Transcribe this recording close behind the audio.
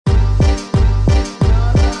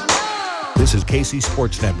This is KC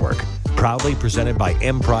Sports Network, proudly presented by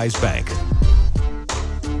Emprise Bank.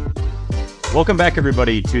 Welcome back,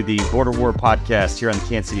 everybody, to the Border War podcast here on the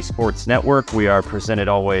Kansas City Sports Network. We are presented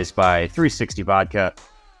always by 360 Vodka.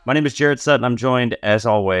 My name is Jared Sutton. I'm joined, as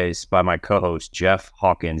always, by my co-host, Jeff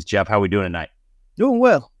Hawkins. Jeff, how are we doing tonight? Doing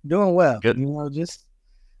well. Good. Just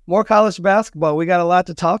more college basketball. We got a lot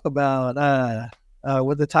to talk about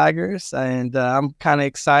with the Tigers, and I'm kind of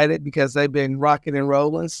excited because they've been rocking and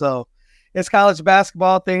rolling. So it's college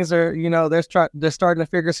basketball. Things are, they're starting to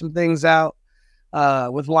figure some things out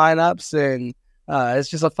with lineups, and it's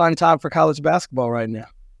just a fun time for college basketball right now.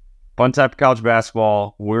 Fun time for college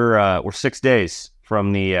basketball. We're 6 days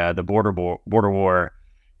from the border war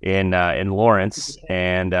in Lawrence,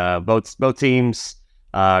 and both teams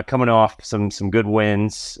coming off some good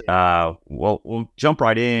wins. We'll jump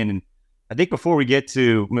right in. And I think before we get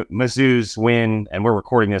to Mizzou's win, and we're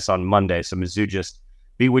recording this on Monday, so Mizzou just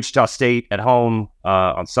beat Wichita State at home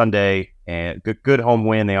on Sunday, and good home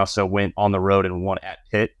win. They also went on the road and won at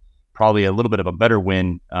Pitt, probably a little bit of a better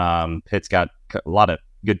win. Pitt's got a lot of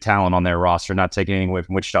good talent on their roster, not taking anything away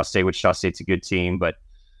from Wichita State. Wichita State's a good team, but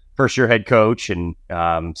first-year head coach and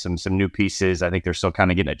some new pieces. I think they're still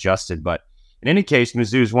kind of getting adjusted. But in any case,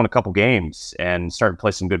 Mizzou's won a couple games and started to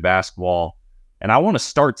play some good basketball. And I want to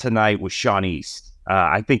start tonight with Sean East.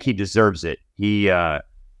 I think he deserves it. He's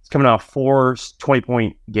coming off 4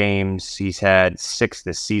 20-point games. He's had 6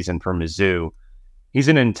 this season for Mizzou. He's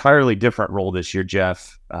in an entirely different role this year,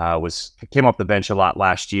 Jeff. Came off the bench a lot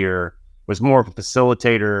last year, was more of a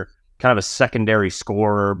facilitator, kind of a secondary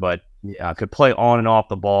scorer, but could play on and off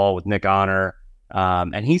the ball with Nick Honor,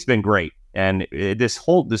 and he's been great. And this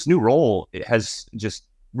new role has just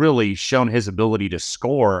really shown his ability to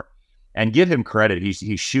score. And give him credit;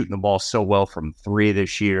 he's shooting the ball so well from 3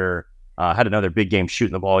 this year. Had another big game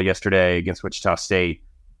shooting the ball yesterday against Wichita State.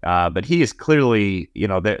 But he is clearly,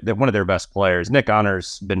 they're one of their best players. Nick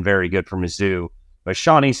Honor's been very good for Mizzou, but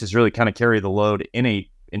Sean East has really kind of carried the load in a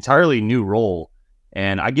entirely new role.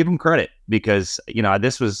 And I give him credit because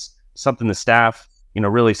this was something the staff,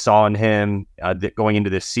 really saw in him going into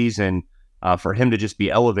this season, for him to just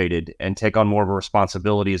be elevated and take on more of a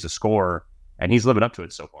responsibility as a scorer. And he's living up to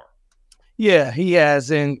it so far. Yeah, he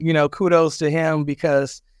has. And, kudos to him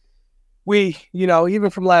because we, even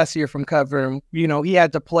from last year from covering, he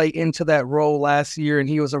had to play into that role last year and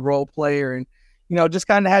he was a role player and, just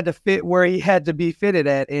kind of had to fit where he had to be fitted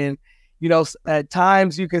at. And, at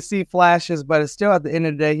times you can see flashes, but it's still at the end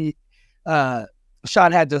of the day,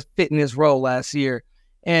 Sean had to fit in his role last year.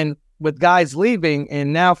 And with guys leaving,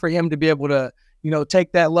 and now for him to be able to,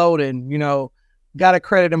 take that load and, got to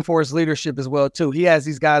credit him for his leadership as well, too. He has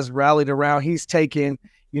these guys rallied around. He's taking,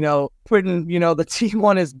 putting, the team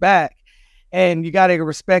on his back. And you got to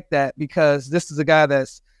respect that because this is a guy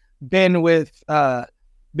that's been with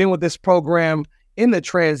this program in the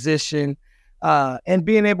transition and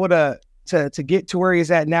being able to get to where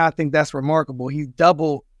he's at now. I think that's remarkable. He's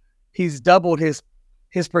doubled his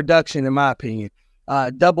production, in my opinion.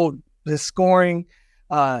 Doubled his scoring,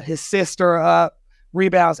 his assists are up,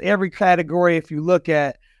 rebounds, every category. If you look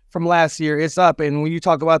at from last year, it's up. And when you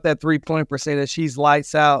talk about that 3-point percentage, he's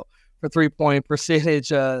lights out for 3-point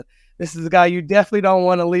percentage. This is a guy you definitely don't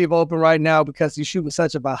want to leave open right now because he's shooting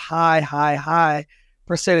such a high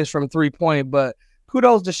percentage from 3-point. But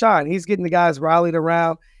kudos to Sean. He's getting the guys rallied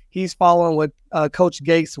around. He's following what Coach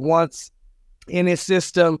Gates wants in his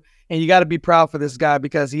system. And you got to be proud for this guy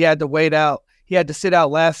because he had to wait out. He had to sit out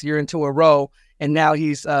last year into a row, and now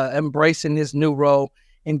he's embracing his new role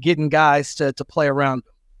and getting guys to play around him.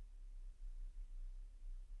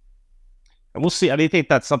 And we'll see. I think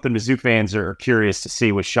that's something Mizzou fans are curious to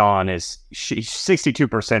see with Sean is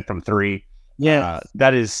 62% from 3. Yeah.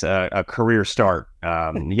 That is a career start.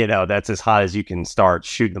 That's as hot as you can start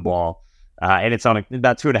shooting the ball. And it's on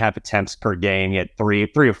about 2.5 attempts per game. He had 3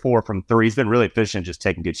 or 4 from 3. He's been really efficient just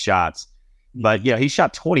taking good shots. But he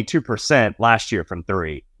shot 22% last year from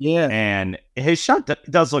 3. Yeah. And his shot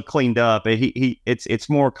does look cleaned up. It's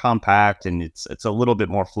more compact and it's a little bit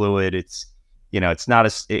more fluid. It's not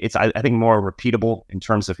I think more repeatable in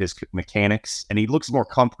terms of his mechanics, and he looks more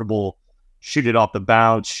comfortable shoot it off the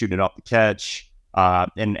bounce, shoot it off the catch,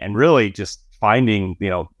 and really just finding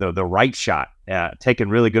the right shot. Taking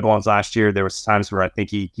really good ones last year. There was times where I think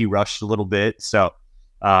he rushed a little bit, so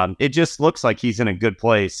it just looks like he's in a good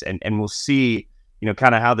place, and we'll see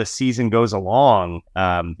kind of how the season goes along,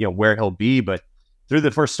 where he'll be, but. Through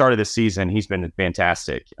the first start of the season, he's been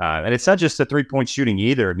fantastic. And it's not just the 3-point shooting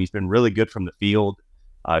either. He's been really good from the field,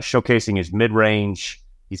 showcasing his mid-range.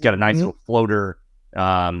 He's got a nice little floater.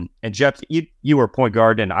 And Jeff, you were a point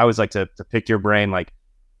guard, and I always like to pick your brain. Like,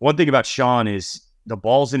 one thing about Sean is the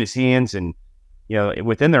ball's in his hands, and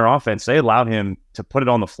within their offense, they allowed him to put it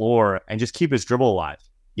on the floor and just keep his dribble alive.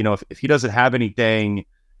 If he doesn't have anything,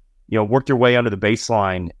 work your way under the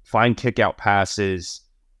baseline, find kick out passes,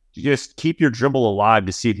 just keep your dribble alive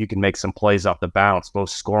to see if you can make some plays off the bounce, both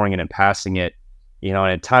scoring it and passing it. And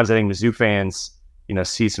at times I think Mizzou fans,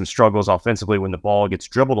 see some struggles offensively when the ball gets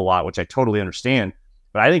dribbled a lot, which I totally understand.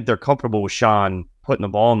 But I think they're comfortable with Sean putting the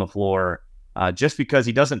ball on the floor just because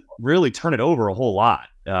he doesn't really turn it over a whole lot.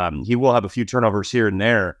 He will have a few turnovers here and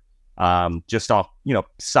there, just off,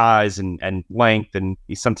 size and length. And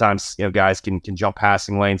he sometimes, guys can jump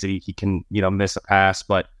passing lanes that he can, miss a pass.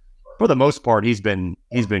 But for the most part, he's been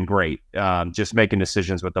great, just making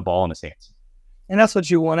decisions with the ball in his hands. And that's what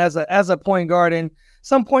you want as a point guard. And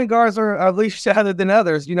some point guards are at least shattered than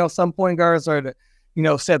others. Some point guards are to,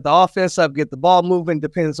 set the offense up, get the ball moving,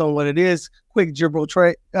 depends on what it is. Quick dribble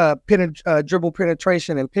dribble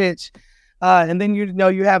penetration and pitch. And then,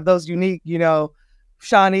 you have those unique,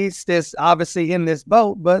 Sean East is obviously in this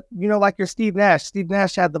boat, but, like your Steve Nash. Steve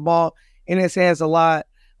Nash had the ball in his hands a lot.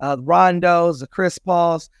 Rondos, the Chris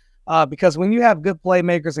Pauls, because when you have good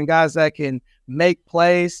playmakers and guys that can make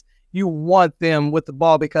plays, you want them with the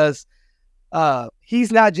ball because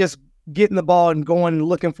he's not just getting the ball and going and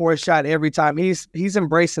looking for a shot every time. He's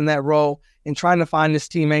embracing that role and trying to find his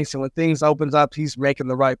teammates. And when things opens up, he's making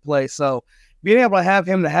the right play. So being able to have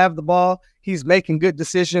him to have the ball, he's making good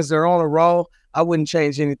decisions. They're on a roll. I wouldn't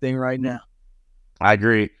change anything right now. I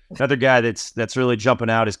agree. Another guy that's really jumping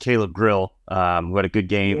out is Caleb Grill, who had a good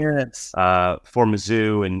game for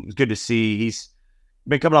Mizzou, and it was good to see. He's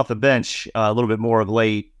been coming off the bench a little bit more of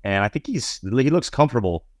late, and I think he looks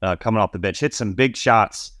comfortable coming off the bench. Hit some big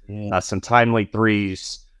shots, some timely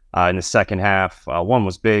threes in the second half. One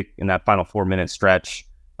was big in that final 4-minute stretch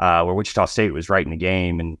where Wichita State was right in the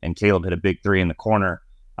game, and Caleb hit a big three in the corner.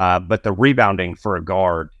 But the rebounding for a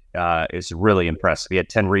guard is really impressive. He had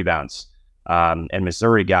 10 rebounds. And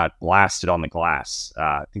Missouri got blasted on the glass.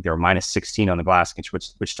 I think they were minus 16 on the glass against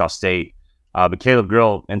Wichita State. But Caleb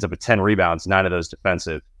Grill ends up with 10 rebounds, 9 of those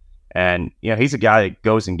defensive. And, he's a guy that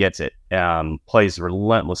goes and gets it, plays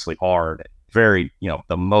relentlessly hard. Very,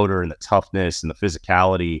 the motor and the toughness and the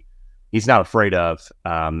physicality he's not afraid of.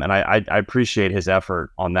 And I appreciate his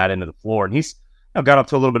effort on that end of the floor. And he's got up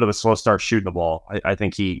to a little bit of a slow start shooting the ball. I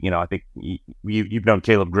think you've known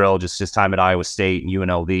Caleb Grill just his time at Iowa State and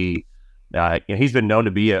UNLV. He's been known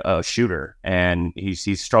to be a shooter, and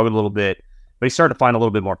he's struggled a little bit, but he started to find a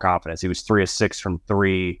little bit more confidence. He was 3 of 6 from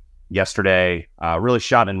 3 yesterday, really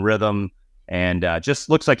shot in rhythm, and just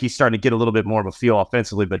looks like he's starting to get a little bit more of a feel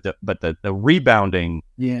offensively. But the rebounding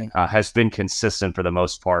has been consistent for the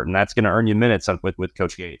most part, and that's going to earn you minutes with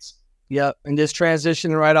Coach Gates. Yep, and just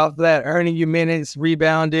transitioning right off that, earning you minutes,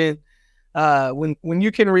 rebounding. When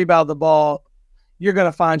you can rebound the ball, you're going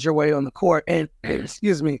to find your way on the court. And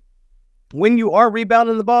excuse me. When you are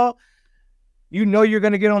rebounding the ball, you're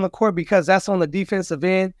going to get on the court because that's on the defensive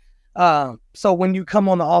end. So when you come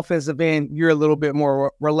on the offensive end, you're a little bit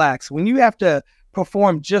more relaxed. When you have to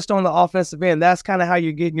perform just on the offensive end, that's kind of how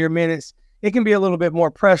you're getting your minutes. It can be a little bit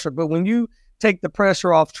more pressure, but when you take the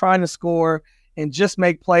pressure off trying to score and just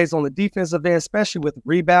make plays on the defensive end, especially with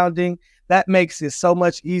rebounding, that makes it so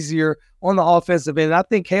much easier on the offensive end. And I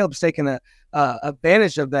think Caleb's taking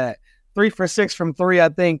advantage of that. 3 for 6 from 3, I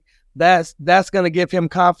think, that's going to give him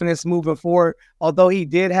confidence moving forward. Although he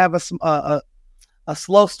did have a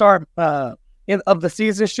slow start of the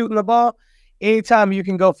season shooting the ball, anytime you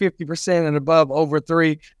can go 50% and above over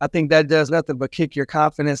 3, I think that does nothing but kick your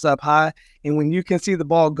confidence up high. And when you can see the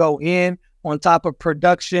ball go in on top of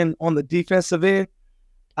production on the defensive end,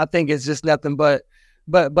 I think it's just nothing but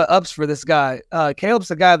ups for this guy. Caleb's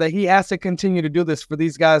a guy that he has to continue to do this for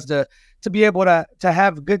these guys to be able to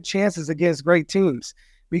have good chances against great teams.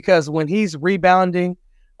 Because when he's rebounding,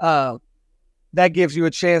 that gives you a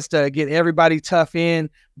chance to get everybody tough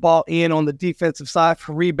ball in on the defensive side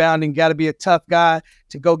for rebounding. Got to be a tough guy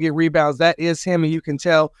to go get rebounds. That is him, and you can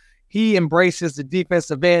tell he embraces the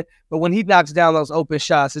defensive end. But when he knocks down those open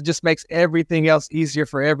shots, it just makes everything else easier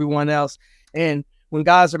for everyone else. And when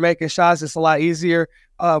guys are making shots, it's a lot easier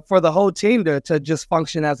for the whole team to just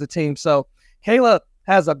function as a team. So Caleb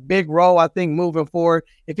has a big role, I think, moving forward.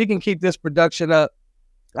 If he can keep this production up,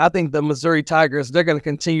 I think the Missouri Tigers, they're going to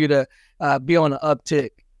continue to be on an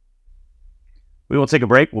uptick. We will take a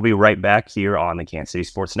break. We'll be right back here on the Kansas City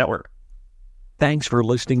Sports Network. Thanks for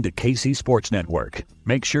listening to KC Sports Network.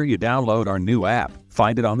 Make sure you download our new app.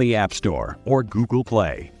 Find it on the App Store or Google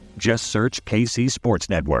Play. Just search KC Sports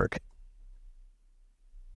Network.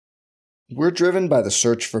 We're driven by the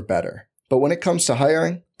search for better. But when it comes to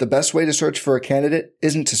hiring, The best way to search for a candidate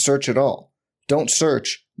isn't to search at all. Don't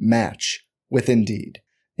search, match with Indeed.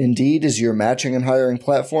 Indeed is your matching and hiring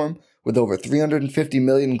platform with over 350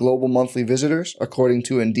 million global monthly visitors, according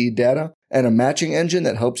to Indeed data, and a matching engine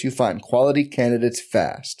that helps you find quality candidates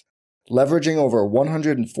fast. Leveraging over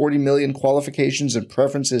 140 million qualifications and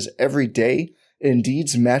preferences every day,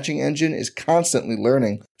 Indeed's matching engine is constantly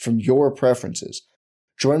learning from your preferences.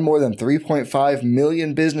 Join more than 3.5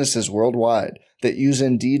 million businesses worldwide that use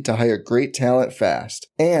Indeed to hire great talent fast.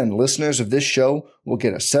 And listeners of this show will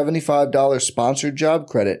get a $75 sponsored job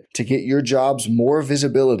credit to get your jobs more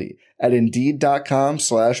visibility at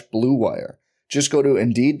Indeed.com/Blue Wire. Just go to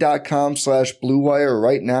Indeed.com/Blue Wire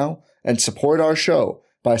right now and support our show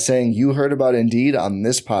by saying you heard about Indeed on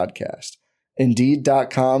this podcast.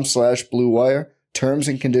 Indeed.com/Blue Wire. Terms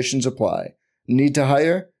and conditions apply. Need to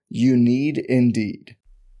hire? You need Indeed.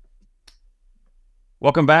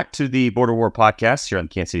 Welcome back to the Border War podcast here on the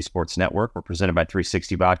Kansas City Sports Network. We're presented by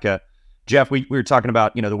 360 Vodka. Jeff, we were talking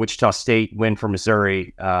about, the Wichita State win for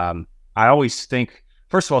Missouri. I always think,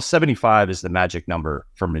 first of all, 75 is the magic number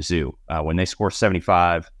for Mizzou. When they score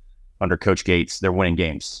 75 under Coach Gates, they're winning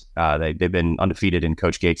games. They've been undefeated in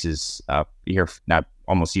Coach Gates's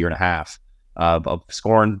almost year and a half of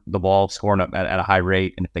scoring the ball, scoring at a high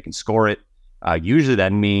rate. And if they can score it, usually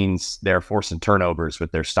that means they're forcing turnovers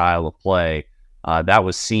with their style of play. That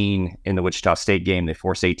was seen in the Wichita State game. They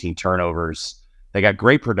forced 18 turnovers. They got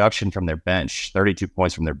great production from their bench, 32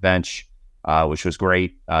 points from their bench, which was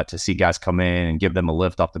great to see guys come in and give them a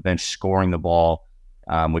lift off the bench, scoring the ball,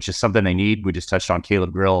 which is something they need. We just touched on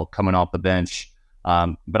Caleb Grill coming off the bench.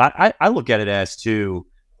 But I look at it as, too,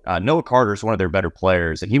 Noah Carter is one of their better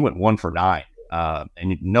players, and he went 1 for 9.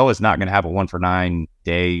 And Noah's not going to have a 1 for 9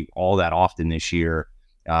 day all that often this year.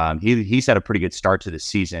 He's had a pretty good start to the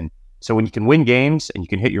season. So when you can win games and you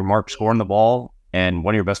can hit your mark scoring the ball and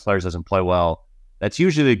one of your best players doesn't play well, that's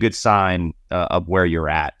usually a good sign of where you're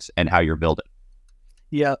at and how you're building.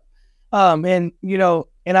 Yeah. And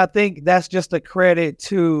I think that's just a credit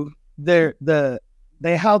to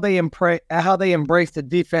how they embrace the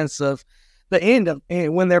defensive, the end of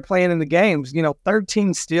when they're playing in the games,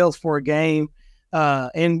 13 steals for a game.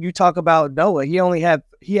 And you talk about Noah, he only had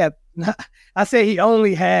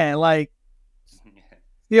like,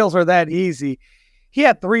 steals are that easy. He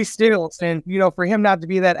had 3 steals, and for him not to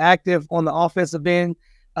be that active on the offensive end,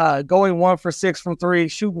 going 1 for 6 from 3,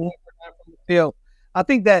 shooting 1 for 9 from the field, I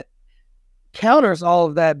think that counters all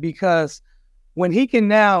of that, because when he can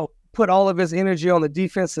now put all of his energy on the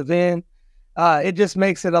defensive end, it just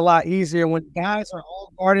makes it a lot easier. When guys are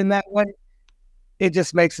all guarding that way, it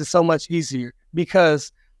just makes it so much easier,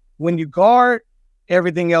 because when you guard,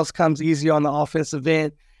 everything else comes easy on the offensive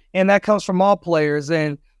end. And that comes from all players.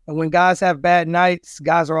 And when guys have bad nights,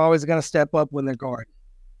 guys are always going to step up when they're guarding.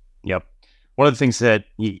 Yep. One of the things that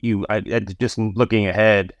I just looking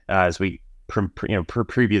ahead as we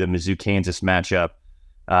preview the Mizzou-Kansas matchup,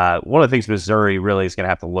 one of the things Missouri really is going to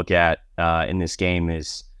have to look at in this game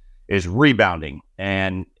is rebounding.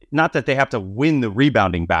 And not that they have to win the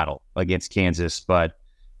rebounding battle against Kansas, but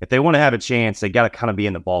if they want to have a chance, they got to kind of be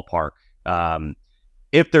in the ballpark.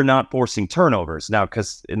 If they're not forcing turnovers. Now,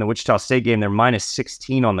 because in the Wichita State game, they're minus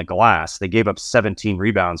 16 on the glass. They gave up 17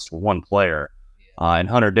 rebounds to one player. And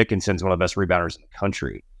Hunter Dickinson's one of the best rebounders in the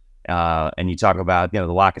country. And you talk about, the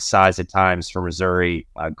lack of size at times for Missouri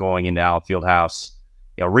going into Al Fieldhouse,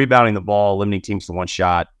 rebounding the ball, limiting teams to one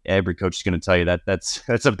shot. Every coach is going to tell you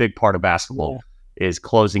that's a big part of basketball, is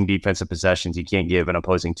closing defensive possessions. You can't give an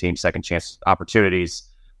opposing team second chance opportunities.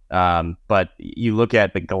 But you look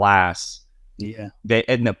at the glass. Yeah,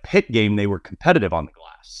 in the Pitt game, they were competitive on the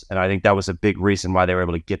glass, and I think that was a big reason why they were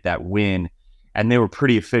able to get that win. And they were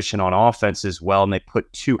pretty efficient on offense as well, and they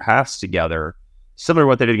put 2 halves together, similar to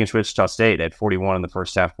what they did against Wichita State. They had 41 in the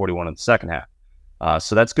first half, 41 in the second half.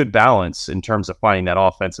 So that's good balance in terms of finding that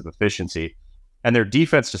offensive efficiency. And their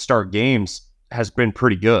defense to start games has been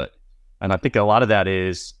pretty good, and I think a lot of that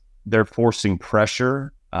is they're forcing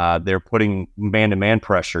pressure. They're putting man-to-man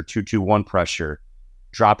pressure, 2-2-1 pressure,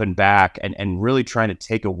 dropping back and really trying to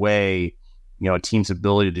take away, a team's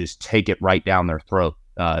ability to just take it right down their throat,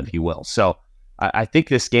 if you will. So I think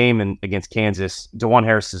this game against Kansas, DeJuan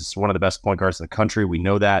Harris is one of the best point guards in the country. We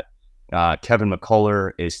know that. Kevin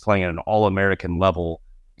McCullough is playing at an All-American level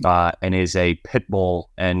and is a pit bull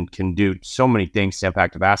and can do so many things to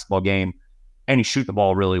impact a basketball game, and he shoot the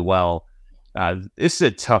ball really well. This is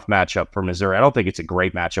a tough matchup for Missouri. I don't think it's a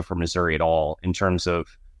great matchup for Missouri at all in terms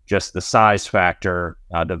of just the size factor,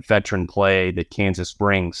 the veteran play that Kansas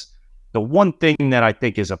brings. The one thing that I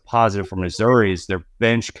think is a positive for Missouri is their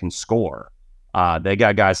bench can score. They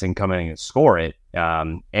got guys that can come in and score it,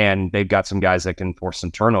 and they've got some guys that can force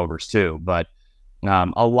some turnovers too. But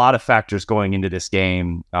a lot of factors going into this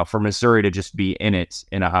game for Missouri to just be in it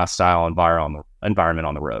in a hostile environment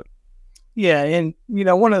on the road. Yeah, and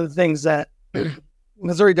one of the things that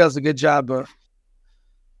Missouri does a good job of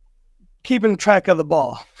keeping track of the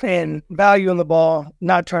ball and valuing the ball,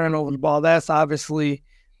 not turning over the ball. That's obviously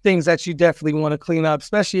things that you definitely want to clean up,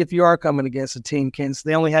 especially if you are coming against a team, Kansas.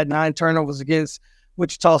 They only had 9 turnovers against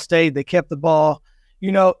Wichita State. They kept the ball,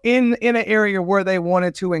 in an area where they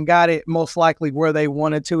wanted to and got it most likely where they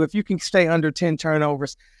wanted to. If you can stay under 10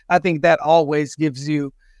 turnovers, I think that always gives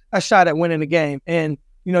you a shot at winning the game. And,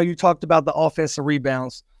 you talked about the offensive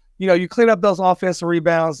rebounds. You clean up those offensive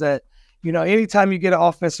rebounds that, anytime you get an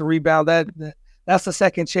offensive rebound, that's a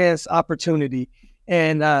second chance opportunity.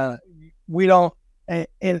 And we don't,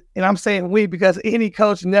 and I'm saying we because any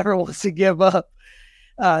coach never wants to give up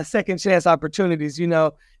second chance opportunities.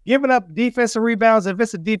 Giving up defensive rebounds, if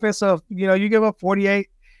it's a defensive, you give up 48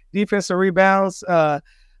 defensive rebounds,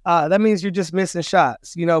 that means you're just missing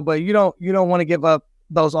shots, but you don't want to give up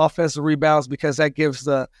those offensive rebounds because that gives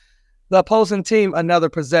the opposing team another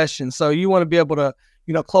possession. So you want to be able to,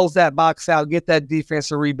 close that box out, get that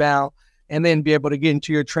defensive rebound, and then be able to get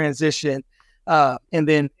into your transition and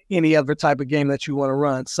then any other type of game that you want to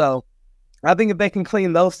run. So I think if they can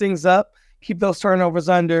clean those things up, keep those turnovers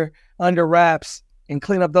under wraps, and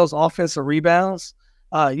clean up those offensive rebounds,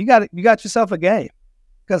 you got yourself a game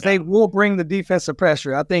because they will bring the defensive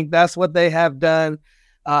pressure. I think that's what they have done.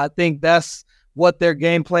 I think that's what their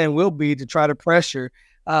game plan will be to try to pressure.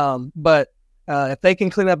 But if they can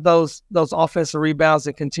clean up those offensive rebounds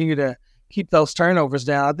and continue to keep those turnovers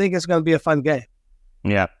down, I think it's going to be a fun game.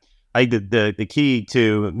 Yeah. I think the key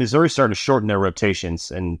to Missouri starting to shorten their rotations.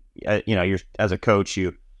 And, you're as a coach,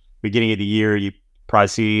 beginning of the year, you probably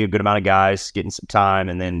see a good amount of guys getting some time.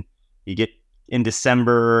 And then you get in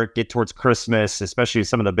December, get towards Christmas, especially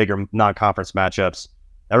some of the bigger non-conference matchups,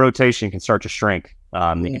 that rotation can start to shrink. You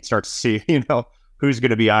can start to see, who's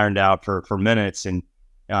going to be ironed out for minutes. And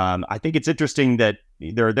I think it's interesting that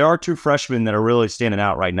there are 2 freshmen that are really standing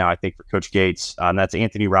out right now, I think, for Coach Gates. That's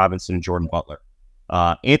Anthony Robinson and Jordan Butler.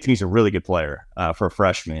 Anthony's a really good player for a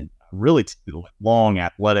freshman. Really long,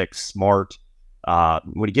 athletic, smart.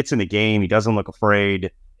 When he gets in the game, he doesn't look afraid.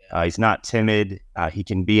 He's not timid. He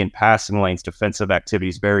can be in passing lanes, defensive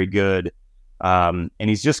activities, very good. And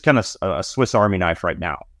he's just kind of a Swiss Army knife right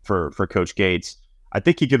now for Coach Gates. I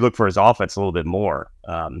think he could look for his offense a little bit more.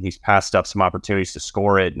 He's passed up some opportunities to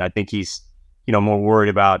score it, and I think he's more worried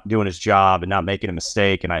about doing his job and not making a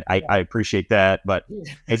mistake. And I appreciate that, but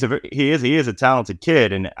he is a talented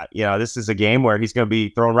kid, and this is a game where he's going to be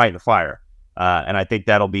thrown right in the fire. And I think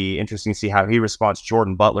that'll be interesting to see how he responds.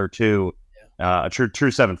 Jordan Butler too, a true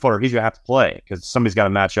 7-footer. He's going to have to play because somebody's got to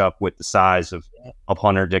match up with the size of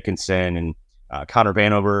Hunter Dickinson. And Connor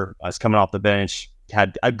Vanover is coming off the bench.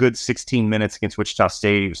 Had a good 16 minutes against Wichita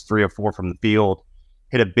State. He was 3 of 4 from the field,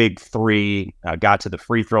 hit a big 3, got to the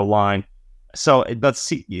free throw line. So let's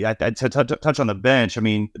see. To touch on the bench, I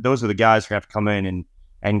mean, those are the guys who have to come in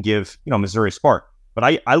and give Missouri a spark.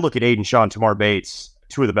 But I look at Aiden Shaw and Tamar Bates,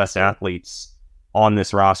 2 of the best athletes on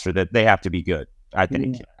this roster, that they have to be good, I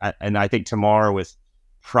think. And I think Tamar, with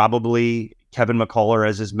probably Kevin McCullough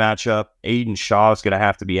as his matchup, Aiden Shaw is going to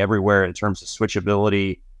have to be everywhere in terms of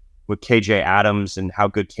switchability with KJ Adams and how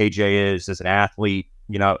good KJ is as an athlete.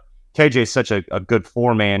 KJ is such a good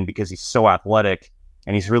 4-man because he's so athletic,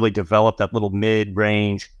 and he's really developed that little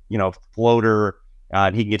mid-range, floater,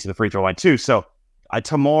 and he can get to the free throw line too. So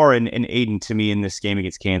Tamar and Aiden, to me, in this game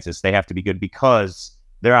against Kansas, they have to be good because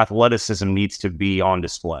their athleticism needs to be on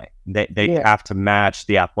display. They have to match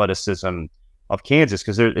the athleticism of Kansas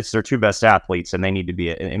because it's their 2 best athletes, and they need to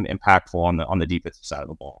be impactful on the defensive side of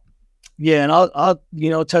the ball. Yeah, and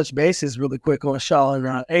I'll touch bases really quick on Shaw and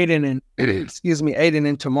Aiden and Aiden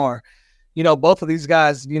and Tamar. Both of these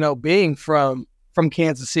guys, being from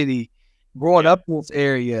Kansas City, growing up in this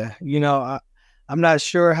area, I'm not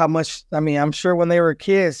sure how much. I mean, I'm sure when they were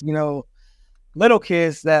kids, little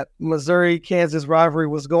kids, that Missouri-Kansas rivalry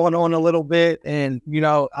was going on a little bit. And,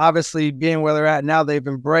 obviously being where they're at now, they've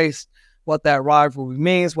embraced what that rivalry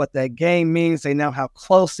means, what that game means. They know how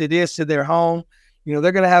close it is to their home.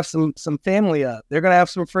 They're going to have some family up. They're going to have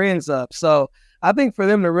some friends up. So I think for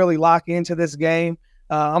them to really lock into this game,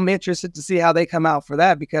 I'm interested to see how they come out for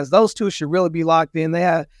that, because those 2 should really be locked in. They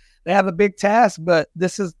have a big task, but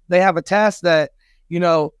they have a task that,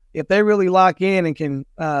 if they really lock in and can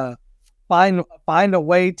find a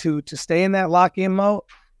way to stay in that lock-in mode,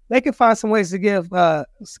 they can find some ways to give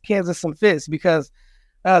Kansas some fits, because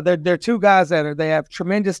they're 2 guys they have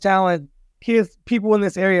tremendous talent people in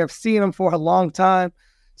this area have seen him for a long time.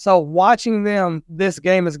 So watching them, this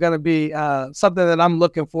game is going to be something that I'm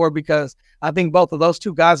looking for, because I think both of those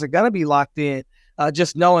two guys are going to be locked in,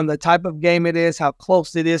 just knowing the type of game it is, how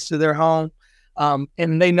close it is to their home.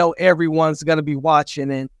 And they know everyone's going to be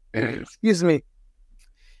watching. And excuse me,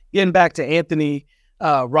 getting back to Anthony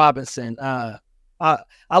Robinson, I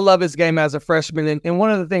love his game as a freshman. And one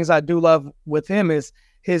of the things I do love with him is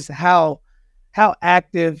how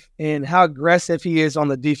active and how aggressive he is on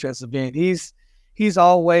the defensive end. He's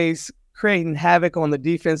always creating havoc on the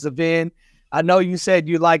defensive end. I know you said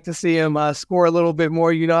you'd like to see him score a little bit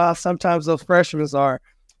more. You know how sometimes those freshmen are,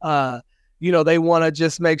 they want to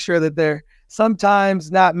just make sure that they're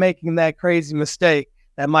sometimes not making that crazy mistake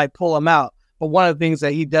that might pull him out. But one of the things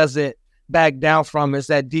that he doesn't back down from is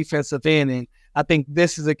that defensive end. And I think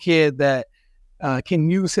this is a kid that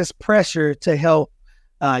can use his pressure to help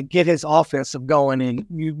get his offensive going. And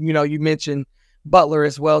you mentioned Butler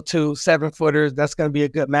as well too, 7-footers. That's going to be a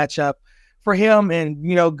good matchup for him, and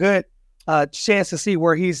good chance to see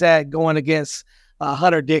where he's at going against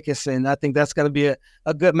Hunter Dickinson. I think that's going to be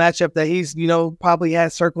a good matchup that he's probably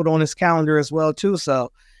had circled on his calendar as well too.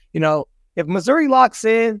 So if Missouri locks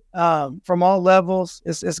in from all levels,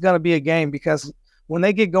 it's going to be a game, because when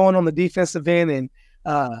they get going on the defensive end,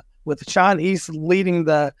 and with Sean East leading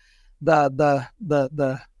the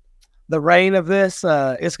reign of this,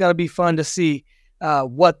 it's going to be fun to see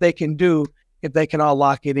what they can do if they can all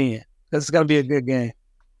lock it in, because it's going to be a good game.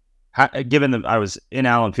 Given that I was in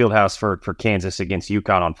Allen Fieldhouse for Kansas against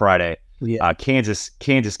UConn on Friday, Kansas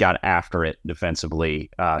got after it defensively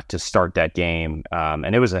to start that game,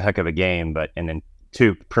 and it was a heck of a game. And then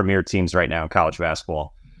two premier teams right now in college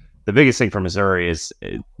basketball. The biggest thing for Missouri is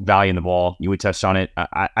valuing the ball. We touched on it.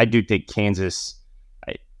 I do think Kansas,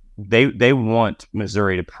 they want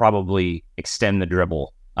Missouri to probably extend the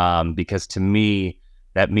dribble, because to me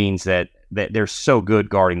that means that they're so good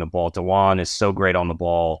guarding the ball. DeJuan is so great on the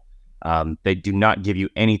ball. They do not give you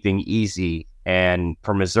anything easy. And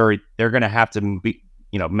for Missouri, they're going to have to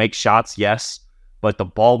make shots, yes, but the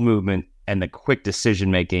ball movement and the quick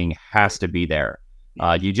decision making has to be there.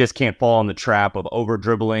 You just can't fall in the trap of over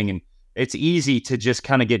dribbling, and it's easy to just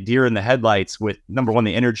kind of get deer in the headlights with, number one,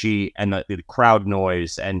 the energy and the crowd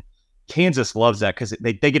noise. And Kansas loves that, because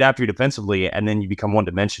they get after you defensively, and then you become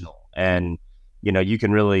one-dimensional, and you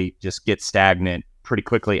can really just get stagnant pretty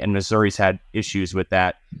quickly. And Missouri's had issues with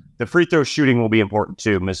that. The free throw shooting will be important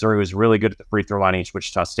too. Missouri was really good at the free throw line against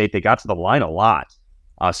Wichita State. They got to the line a lot,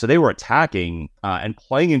 so they were attacking and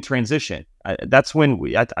playing in transition. That's when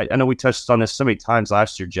I know we touched on this so many times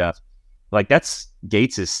last year, Jeff. Like, that's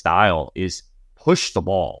Gates' style, is push the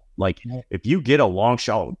ball. Like, if you get a long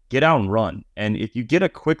shot, get out and run. And if you get a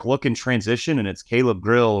quick look in transition and it's Caleb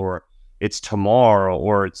Grill, or it's Tamar,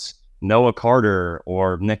 or it's Noah Carter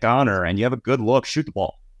or Nick Honor, and you have a good look, shoot the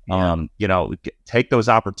ball. Yeah. Take those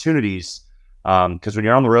opportunities, because when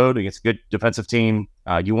you're on the road against a good defensive team,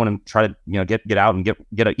 you want to try to get out and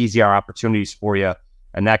get easier opportunities for you,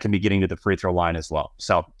 and that can be getting to the free throw line as well.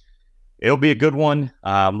 So it'll be a good one.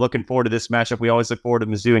 I'm looking forward to this matchup. We always look forward to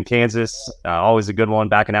Mizzou and Kansas. Always a good one,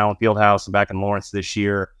 back in Allen Fieldhouse and back in Lawrence this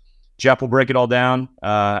year. Jeff will break it all down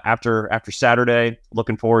after Saturday.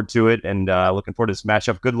 Looking forward to it, and looking forward to this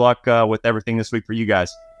matchup. Good luck with everything this week for you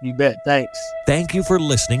guys. You bet. Thanks. Thank you for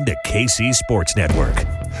listening to KC Sports Network.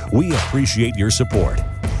 We appreciate your support.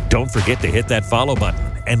 Don't forget to hit that follow button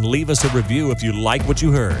and leave us a review if you like what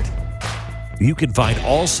you heard. You can find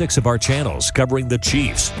all 6 of our channels covering the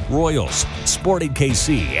Chiefs, Royals, Sporting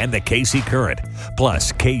KC, and the KC Current,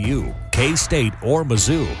 plus KU, K-State, or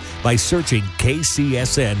Mizzou by searching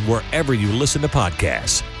KCSN wherever you listen to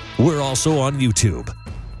podcasts. We're also on YouTube.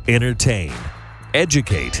 Entertain,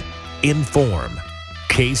 educate, inform.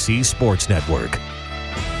 KC Sports Network.